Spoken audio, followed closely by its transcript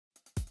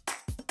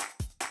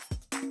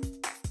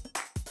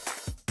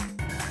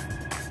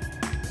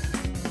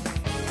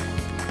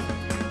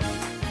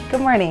Good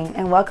morning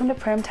and welcome to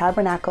Primm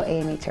Tabernacle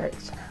AME Church.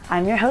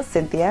 I'm your host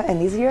Cynthia and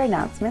these are your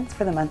announcements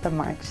for the month of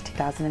March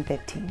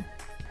 2015.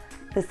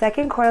 The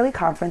second quarterly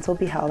conference will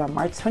be held on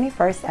March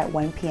 21st at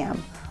 1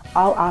 p.m.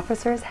 All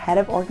officers, head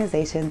of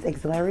organizations,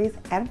 auxiliaries,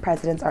 and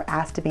presidents are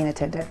asked to be in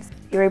attendance.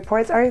 Your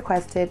reports are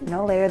requested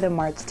no later than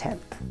March 10th.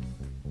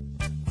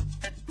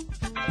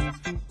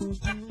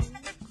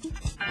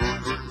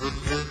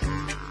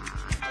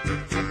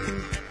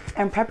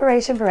 In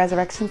preparation for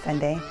Resurrection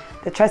Sunday,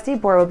 the Trustee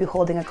Board will be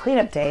holding a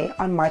cleanup day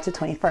on March the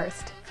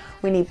 21st.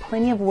 We need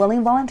plenty of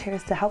willing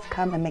volunteers to help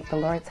come and make the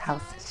Lord's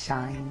house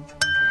shine.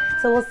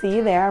 So we'll see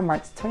you there on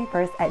March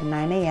 21st at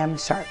 9 a.m.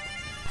 sharp.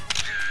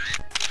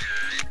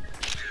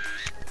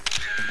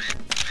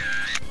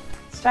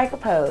 Strike a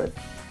pose.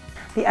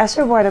 The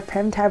Usher Board of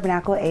Primm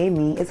Tabernacle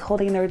AME is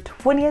holding their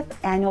 20th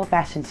annual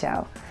fashion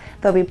show.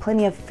 There'll be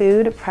plenty of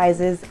food,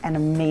 prizes, and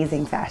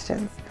amazing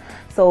fashions.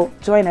 So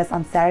join us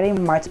on Saturday,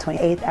 March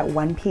 28th at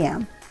 1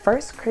 p.m.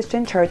 First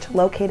Christian Church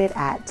located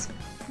at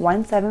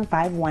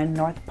 1751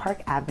 North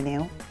Park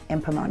Avenue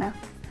in Pomona.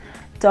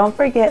 Don't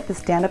forget the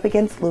Stand Up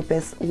Against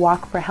Lupus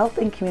Walk for Health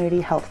and Community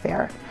Health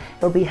Fair.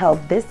 It will be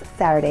held this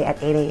Saturday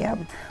at 8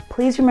 a.m.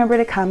 Please remember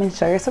to come and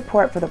show your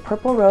support for the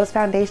Purple Rose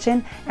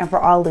Foundation and for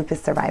all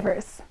lupus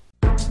survivors.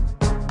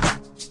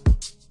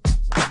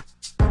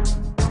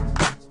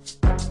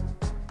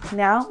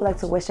 Now, we'd like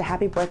to wish a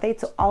happy birthday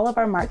to all of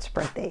our March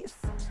birthdays.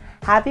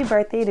 Happy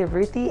birthday to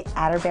Ruthie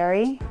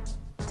Atterbury,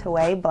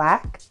 Taway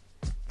Black,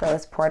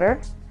 Phyllis Porter,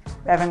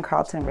 Reverend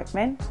Carlton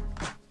Rickman,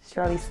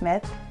 Shirley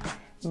Smith,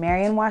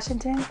 Marion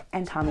Washington,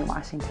 and Tommy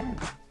Washington.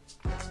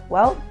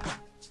 Well,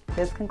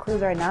 this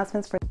concludes our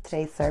announcements for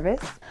today's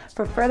service.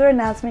 For further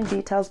announcement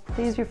details,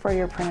 please refer to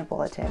your printed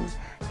bulletin.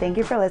 Thank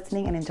you for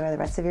listening and enjoy the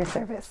rest of your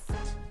service.